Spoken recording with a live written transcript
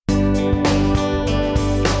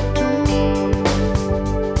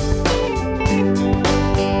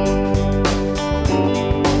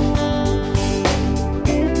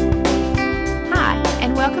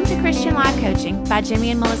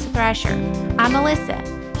Jimmy and Melissa Thrasher. I'm Melissa.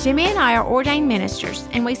 Jimmy and I are ordained ministers,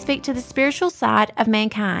 and we speak to the spiritual side of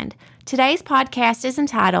mankind. Today's podcast is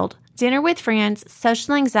entitled Dinner with Friends,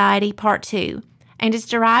 Social Anxiety, Part 2, and is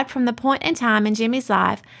derived from the point in time in Jimmy's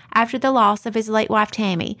life after the loss of his late wife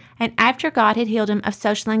Tammy, and after God had healed him of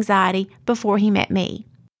social anxiety before he met me.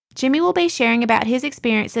 Jimmy will be sharing about his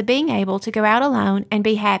experience of being able to go out alone and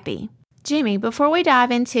be happy. Jimmy, before we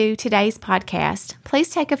dive into today's podcast,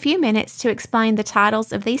 please take a few minutes to explain the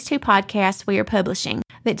titles of these two podcasts we are publishing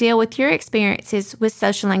that deal with your experiences with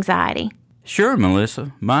social anxiety. Sure,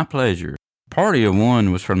 Melissa. My pleasure. Party of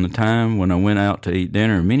One was from the time when I went out to eat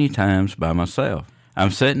dinner many times by myself.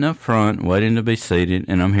 I'm sitting up front waiting to be seated,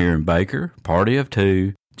 and I'm hearing Baker, Party of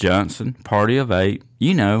Two, Johnson, Party of Eight,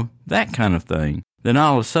 that kind of thing. Then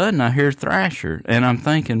all of a sudden I hear Thrasher, and I'm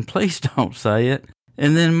thinking, please don't say it.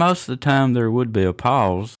 And then most of the time there would be a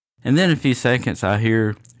pause. And then in a few seconds I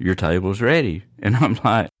hear, your table's ready. And I'm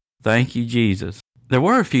like, thank you, Jesus. There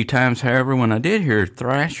were a few times, however, when I did hear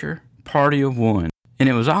Thrasher, Party of One. And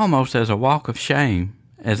it was almost as a walk of shame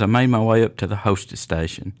as I made my way up to the hostess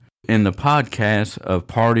station. In the podcast of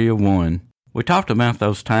Party of One, we talked about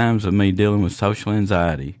those times of me dealing with social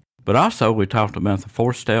anxiety. But also we talked about the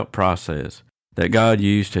 4-step process that God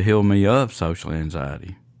used to heal me of social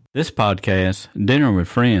anxiety. This podcast, Dinner with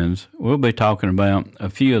Friends, we'll be talking about a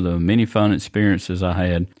few of the many fun experiences I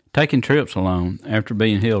had taking trips alone after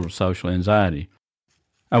being healed of social anxiety.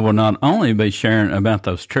 I will not only be sharing about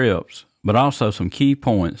those trips, but also some key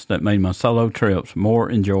points that made my solo trips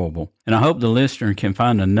more enjoyable. And I hope the listener can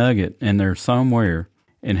find a nugget in there somewhere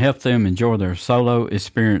and help them enjoy their solo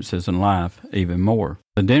experiences in life even more.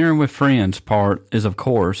 The Dinner with Friends part is, of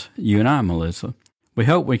course, you and I, Melissa. We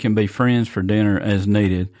hope we can be friends for dinner as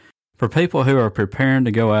needed for people who are preparing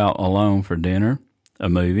to go out alone for dinner, a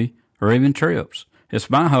movie, or even trips. It's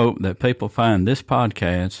my hope that people find this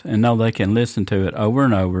podcast and know they can listen to it over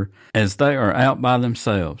and over as they are out by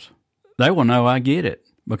themselves. They will know I get it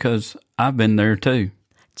because I've been there too.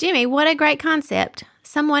 Jimmy, what a great concept.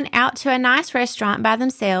 Someone out to a nice restaurant by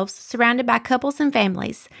themselves, surrounded by couples and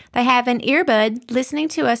families. They have an earbud listening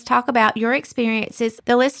to us talk about your experiences.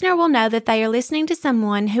 The listener will know that they are listening to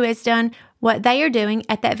someone who has done what they are doing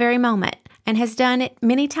at that very moment and has done it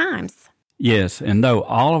many times. Yes, and though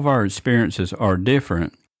all of our experiences are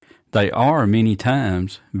different, they are many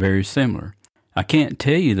times very similar. I can't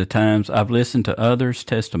tell you the times I've listened to others'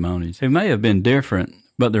 testimonies. It may have been different,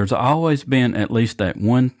 but there's always been at least that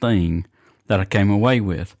one thing that I came away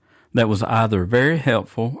with that was either very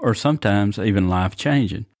helpful or sometimes even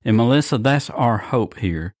life-changing. And Melissa, that's our hope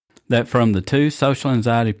here, that from the two social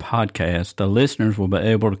anxiety podcasts, the listeners will be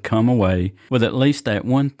able to come away with at least that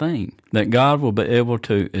one thing that God will be able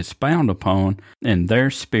to expound upon in their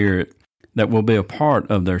spirit that will be a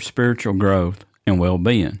part of their spiritual growth and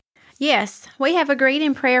well-being. Yes, we have agreed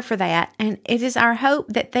in prayer for that, and it is our hope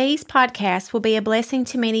that these podcasts will be a blessing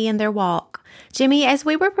to many in their walk. Jimmy, as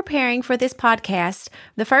we were preparing for this podcast,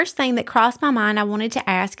 the first thing that crossed my mind I wanted to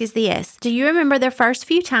ask is this. Do you remember the first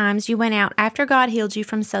few times you went out after God healed you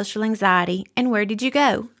from social anxiety, and where did you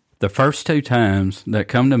go? The first 2 times that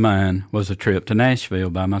come to mind was a trip to Nashville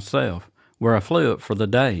by myself, where I flew up for the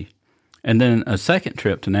day, and then a second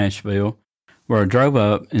trip to Nashville, where I drove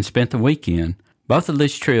up and spent the weekend. Both of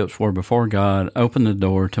these trips were before God opened the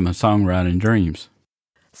door to my songwriting dreams.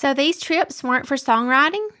 So these trips weren't for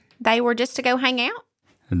songwriting? They were just to go hang out?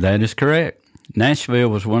 That is correct. Nashville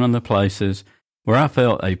was one of the places where I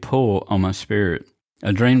felt a pull on my spirit.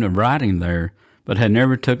 I dreamed of writing there, but had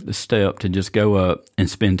never took the step to just go up and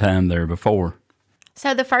spend time there before.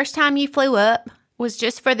 So the first time you flew up was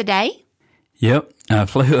just for the day? Yep, I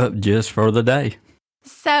flew up just for the day.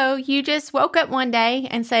 So you just woke up one day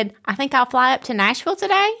and said, I think I'll fly up to Nashville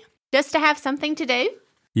today just to have something to do?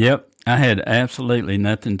 Yep, I had absolutely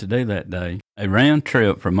nothing to do that day. A round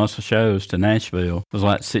trip from Muscle Shoals to Nashville was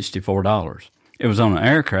like $64. It was on an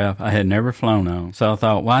aircraft I had never flown on, so I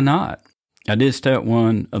thought, why not? I did step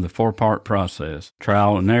 1 of the 4-part process,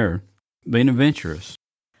 trial and error, being adventurous.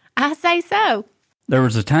 I say so. There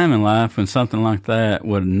was a time in life when something like that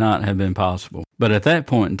would not have been possible. But at that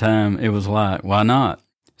point in time, it was like, why not?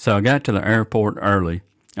 So I got to the airport early.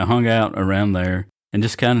 I hung out around there and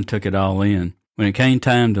just kind of took it all in. When it came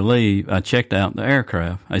time to leave, I checked out the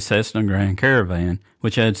aircraft, a Cessna Grand Caravan,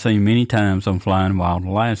 which I had seen many times on Flying Wild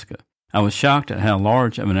Alaska. I was shocked at how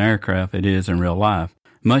large of an aircraft it is in real life,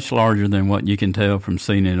 much larger than what you can tell from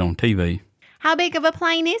seeing it on TV. How big of a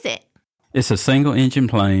plane is it? It's a single-engine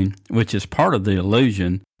plane, which is part of the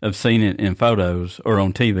illusion of seeing it in photos or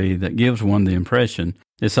on TV that gives one the impression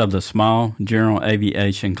it's of the small general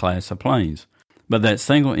aviation class of planes. but that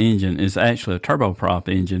single engine is actually a turboprop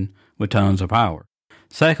engine with tons of power.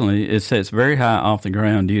 Secondly, it sits very high off the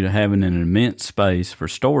ground due to having an immense space for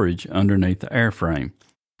storage underneath the airframe.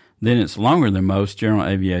 Then it's longer than most general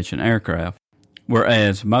aviation aircraft.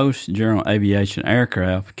 Whereas most general aviation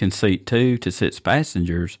aircraft can seat 2 to 6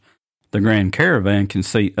 passengers, the Grand Caravan can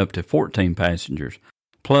seat up to 14 passengers,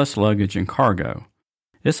 plus luggage and cargo.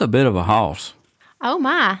 It's a bit of a hoss. Oh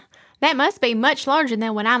my, that must be much larger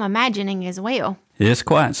than what I'm imagining as well. It's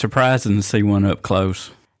quite surprising to see one up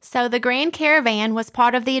close. So the Grand Caravan was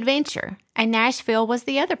part of the adventure, and Nashville was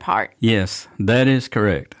the other part. Yes, that is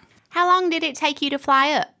correct. How long did it take you to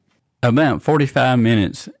fly up? About 45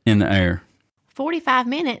 minutes in the air. 45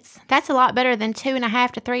 minutes? That's a lot better than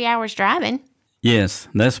 2.5 to 3 hours driving. Yes,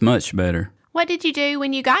 that's much better. What did you do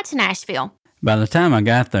when you got to Nashville? By the time I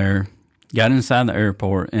got there, got inside the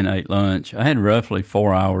airport and ate lunch, I had roughly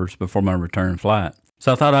 4 hours before my return flight.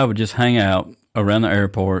 So I thought I would just hang out around the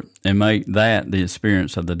airport and make that the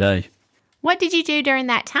experience of the day. What did you do during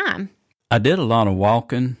that time? I did a lot of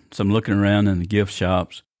walking, some looking around in the gift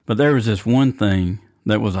shops, but there was this one thing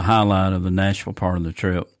that was a highlight of the Nashville part of the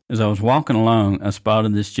trip. As I was walking along, I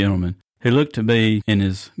spotted this gentleman who looked to be in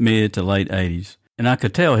his mid to late 80s, and I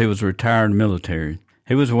could tell he was retired military.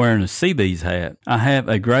 He was wearing a Seabees hat. I have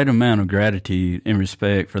a great amount of gratitude and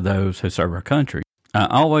respect for those who serve our country. I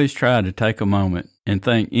always try to take a moment and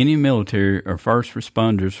thank any military or first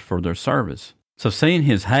responders for their service. So seeing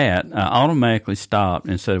his hat, I automatically stopped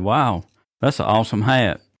and said, "Wow, that's an awesome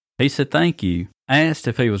hat." He said, "Thank you." I asked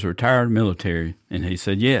if he was retired military, and he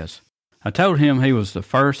said yes. I told him he was the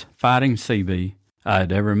first fighting Seabee I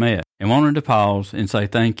had ever met and wanted to pause and say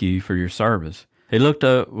thank you for your service. He looked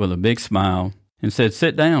up with a big smile and said,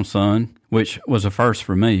 "Sit down, son," which was a first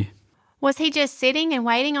for me. Was he just sitting and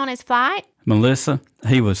waiting on his flight? Melissa,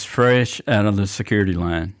 he was fresh out of the security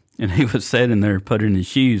line, and he was sitting there putting his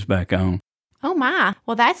shoes back on. Oh my,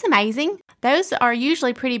 well that's amazing. Those are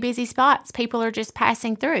usually pretty busy spots people are just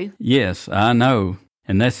passing through. Yes, I know,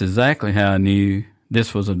 and that's exactly how I knew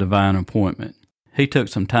this was a divine appointment. He took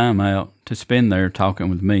some time out to spend there talking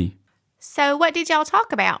with me. So what did y'all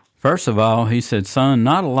talk about? First of all, he said, "Son,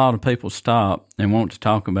 not a lot of people stop and want to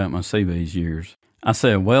talk about my Seabees years." I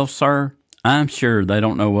said, "Well, sir, I'm sure they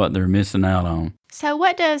don't know what they're missing out on." So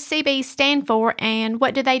what does Seabees stand for and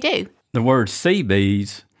what do they do? The word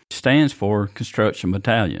Seabees stands for Construction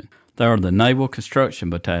Battalion. They are the Naval Construction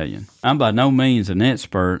Battalion. I'm by no means an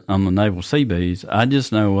expert on the Naval Seabees. I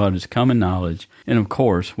just know what is common knowledge and, of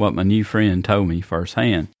course, what my new friend told me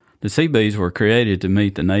firsthand. The Seabees were created to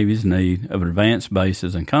meet the Navy's need of advanced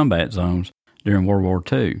bases and combat zones during World War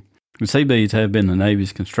II. The Seabees have been the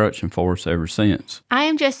Navy's construction force ever since. I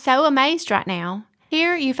am just so amazed right now.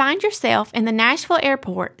 Here you find yourself in the Nashville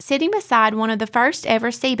airport sitting beside one of the first ever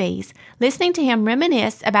Seabees, listening to him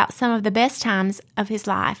reminisce about some of the best times of his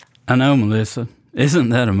life. I know, Melissa. Isn't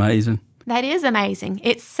that amazing? That is amazing.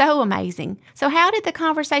 It's so amazing. So how did the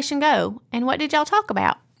conversation go, and what did y'all talk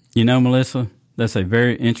about? You know, Melissa, that's a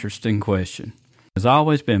very interesting question. It's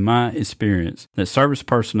always been my experience that service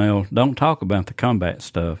personnel don't talk about the combat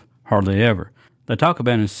stuff, hardly ever. They talk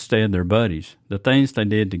about instead their buddies, the things they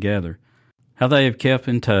did together, how they have kept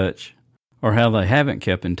in touch, or how they haven't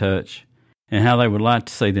kept in touch, and how they would like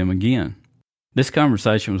to see them again. This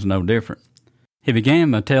conversation was no different. He began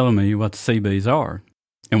by telling me what the Seabees are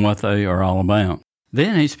and what they are all about.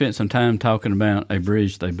 Then he spent some time talking about a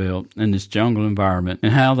bridge they built in this jungle environment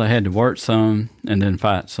and how they had to work some and then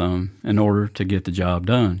fight some in order to get the job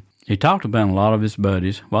done. He talked about a lot of his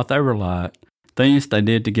buddies, what they were like, things they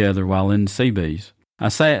did together while in the Seabees. I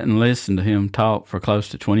sat and listened to him talk for close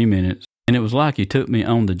to 20 minutes, and it was like he took me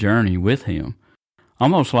on the journey with him,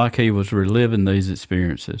 almost like he was reliving these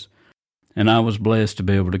experiences. And I was blessed to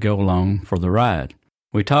be able to go along for the ride.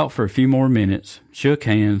 We talked for a few more minutes, shook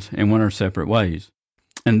hands, and went our separate ways.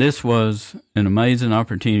 And this was an amazing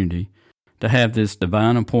opportunity to have this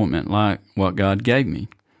divine appointment like what God gave me.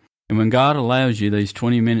 And when God allows you these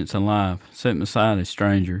 20 minutes in life, sitting beside a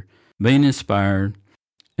stranger, being inspired,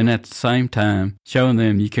 and at the same time showing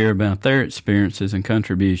them you care about their experiences and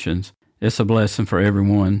contributions, it's a blessing for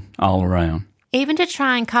everyone all around. Even to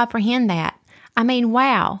try and comprehend that. I mean,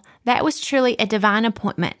 wow, that was truly a divine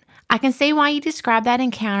appointment. I can see why you describe that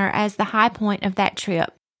encounter as the high point of that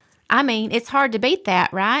trip. I mean, it's hard to beat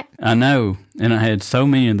that, right? I know, and I had so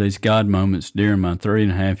many of these God moments during my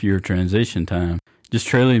 3.5-year transition time. Just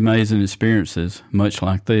truly amazing experiences, much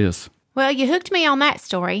like this. Well, you hooked me on that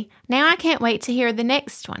story. Now I can't wait to hear the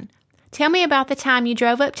next one. Tell me about the time you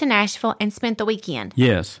drove up to Nashville and spent the weekend.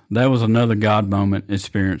 Yes, that was another God moment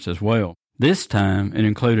experience as well. This time, it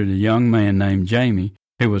included a young man named Jamie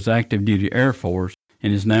who was active duty Air Force,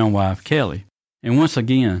 and his now wife, Kelly. And once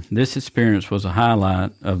again, this experience was a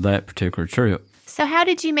highlight of that particular trip. So how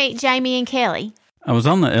did you meet Jamie and Kelly? I was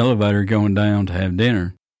on the elevator going down to have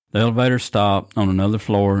dinner. The elevator stopped on another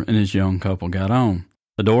floor, and this young couple got on.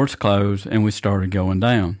 The doors closed, and we started going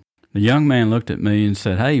down. The young man looked at me and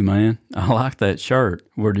said, "Hey, man, I like that shirt.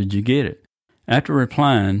 Where did you get it?" After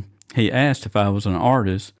replying, he asked if I was an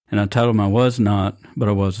artist, and I told him I was not, but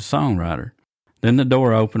I was a songwriter. Then the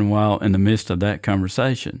door opened while in the midst of that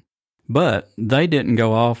conversation. But they didn't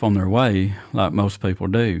go off on their way like most people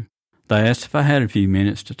do. They asked if I had a few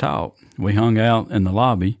minutes to talk. We hung out in the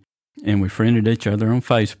lobby, and we friended each other on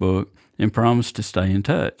Facebook and promised to stay in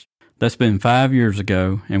touch. That's been 5 years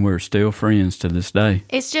ago, and we're still friends to this day.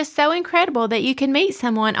 It's just so incredible that you can meet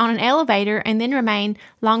someone on an elevator and then remain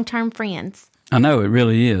long-term friends. I know it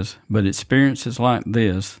really is, but experiences like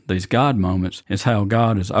this, these God moments, is how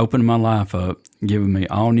God has opened my life up, giving me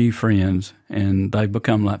all new friends, and they've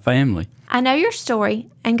become like family. I know your story,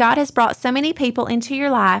 and God has brought so many people into your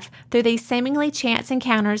life through these seemingly chance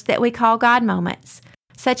encounters that we call God moments.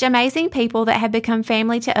 Such amazing people that have become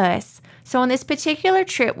family to us. So on this particular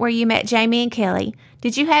trip where you met Jamie and Kelly,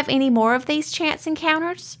 did you have any more of these chance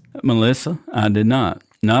encounters? Melissa, I did not.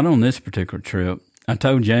 Not on this particular trip. I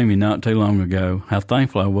told Jamie not too long ago how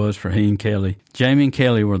thankful I was for he and Kelly. Jamie and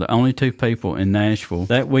Kelly were the only two people in Nashville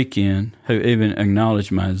that weekend who even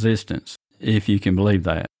acknowledged my existence, if you can believe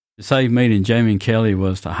that. To say meeting Jamie and Kelly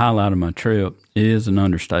was the highlight of my trip is an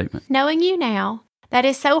understatement. Knowing you now, that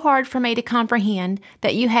is so hard for me to comprehend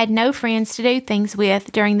that you had no friends to do things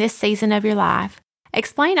with during this season of your life.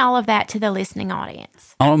 Explain all of that to the listening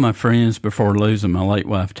audience. All of my friends before losing my late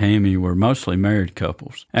wife Tammy were mostly married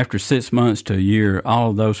couples. After 6 months to a year,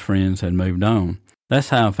 all of those friends had moved on. That's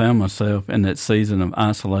how I found myself in that season of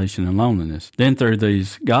isolation and loneliness. Then through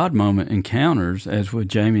these God moment encounters, as with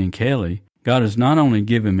Jamie and Kelly, God has not only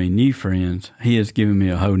given me new friends, He has given me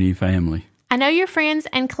a whole new family. I know your friends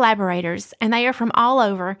and collaborators, and they are from all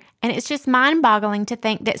over, and it's just mind-boggling to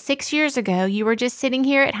think that 6 years ago you were just sitting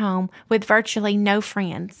here at home with virtually no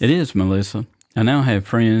friends. It is, Melissa. I now have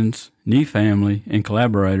friends, new family, and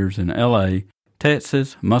collaborators in L.A.,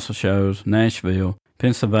 Texas, Muscle Shoals, Nashville,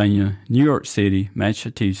 Pennsylvania, New York City,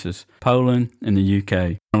 Massachusetts, Poland, and the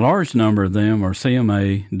UK. A large number of them are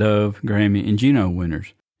CMA, Dove, Grammy, and Juno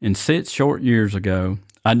winners. And 6 short years ago,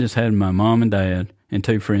 I just had my mom and dad and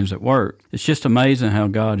 2 friends at work. It's just amazing how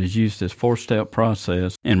God has used this 4-step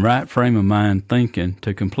process and right frame of mind thinking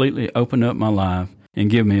to completely open up my life and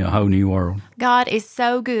give me a whole new world. God is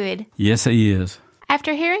so good. Yes, He is.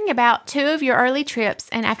 After hearing about 2 of your early trips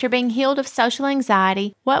and after being healed of social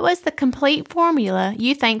anxiety, what was the complete formula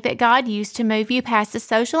you think that God used to move you past the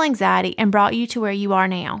social anxiety and brought you to where you are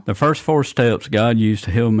now? The first 4 steps God used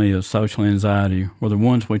to heal me of social anxiety were the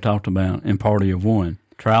ones we talked about in Party of One.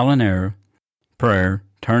 Trial and error, prayer,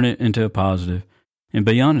 turn it into a positive, and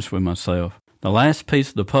be honest with myself. The last piece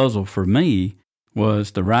of the puzzle for me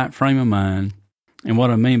was the right frame of mind, and what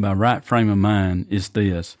I mean by right frame of mind is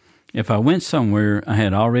this. If I went somewhere, I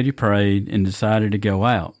had already prayed and decided to go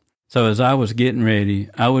out. So as I was getting ready,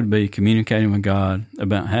 I would be communicating with God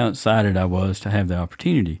about how excited I was to have the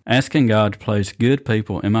opportunity, asking God to place good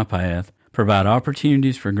people in my path, provide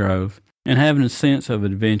opportunities for growth, and having a sense of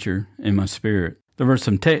adventure in my spirit. There were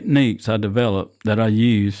some techniques I developed that I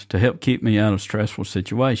used to help keep me out of stressful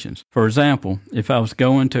situations. For example, if I was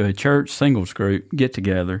going to a church singles group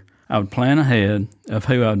get-together, I would plan ahead of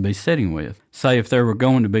who I would be sitting with. Say if there were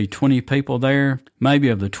going to be 20 people there, maybe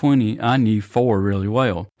of the 20, I knew 4 really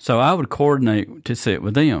well. So I would coordinate to sit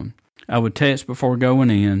with them. I would text before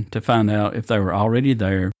going in to find out if they were already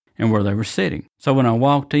there and where they were sitting. So when I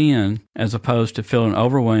walked in, as opposed to feeling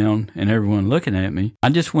overwhelmed and everyone looking at me, I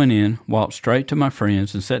just went in, walked straight to my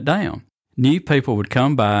friends, and sat down. New people would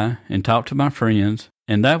come by and talk to my friends,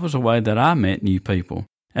 and that was a way that I met new people,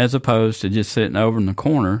 as opposed to just sitting over in the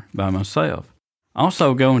corner by myself.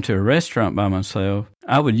 Also, going to a restaurant by myself,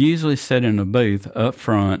 I would usually sit in a booth up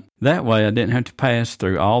front. That way I didn't have to pass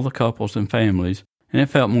through all the couples and families, and it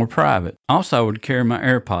felt more private. Also, I would carry my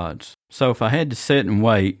AirPods. So if I had to sit and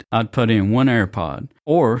wait, I'd put in one AirPod.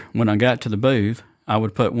 Or when I got to the booth, I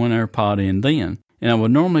would put one AirPod in then. And I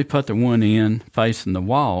would normally put the one in facing the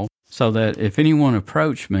wall so that if anyone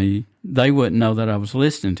approached me, they wouldn't know that I was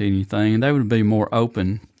listening to anything, and they would be more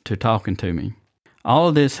open to talking to me. All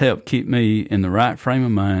of this helped keep me in the right frame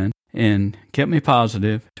of mind and kept me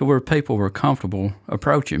positive to where people were comfortable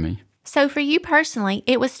approaching me. So for you personally,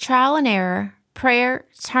 it was trial and error, prayer,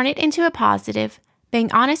 turn it into a positive,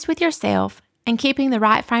 being honest with yourself, and keeping the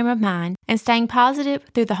right frame of mind and staying positive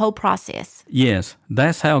through the whole process. Yes,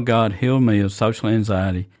 that's how God healed me of social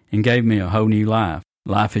anxiety and gave me a whole new life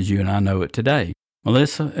as you and I know it today.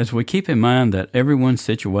 Melissa, as we keep in mind that everyone's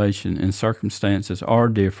situation and circumstances are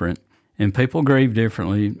different, and people grieve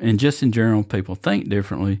differently, and just in general people think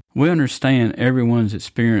differently, we understand everyone's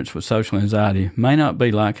experience with social anxiety may not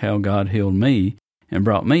be like how God healed me and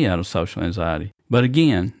brought me out of social anxiety. But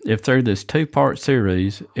again, if through this 2-part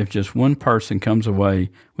series, if just one person comes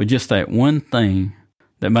away with just that one thing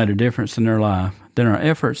that made a difference in their life, then our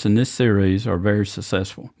efforts in this series are very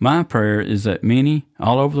successful. My prayer is that many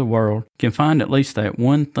all over the world can find at least that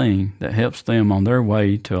one thing that helps them on their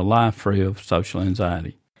way to a life free of social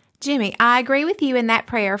anxiety. Jimmy, I agree with you in that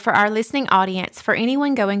prayer for our listening audience, for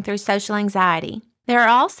anyone going through social anxiety. There are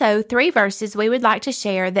also 3 verses we would like to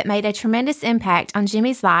share that made a tremendous impact on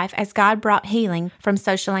Jimmy's life as God brought healing from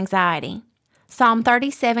social anxiety. Psalm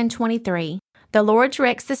 37:23, "The Lord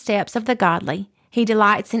directs the steps of the godly. He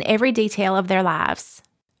delights in every detail of their lives."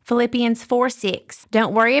 Philippians 4:6,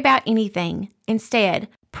 "Don't worry about anything. Instead,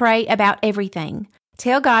 pray about everything.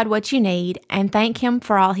 Tell God what you need and thank Him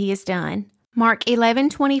for all He has done." Mark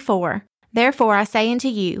 11:24, "Therefore I say unto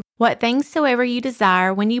you, what things soever you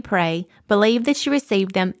desire when you pray, believe that you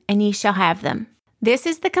receive them, and ye shall have them." This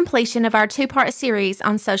is the completion of our 2-part series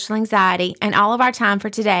on social anxiety and all of our time for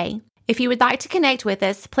today. If you would like to connect with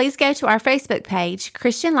us, please go to our Facebook page,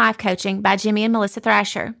 Christian Life Coaching by Jimmy and Melissa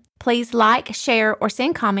Thrasher. Please like, share, or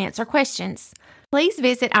send comments or questions. Please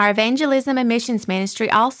visit our evangelism and missions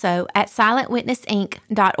ministry also at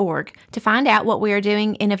silentwitnessinc.org to find out what we are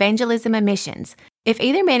doing in evangelism and missions. If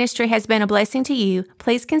either ministry has been a blessing to you,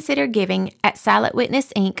 please consider giving at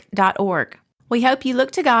silentwitnessinc.org. We hope you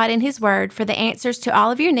look to God and His Word for the answers to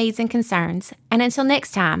all of your needs and concerns. And until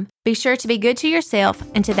next time, be sure to be good to yourself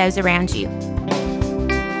and to those around you.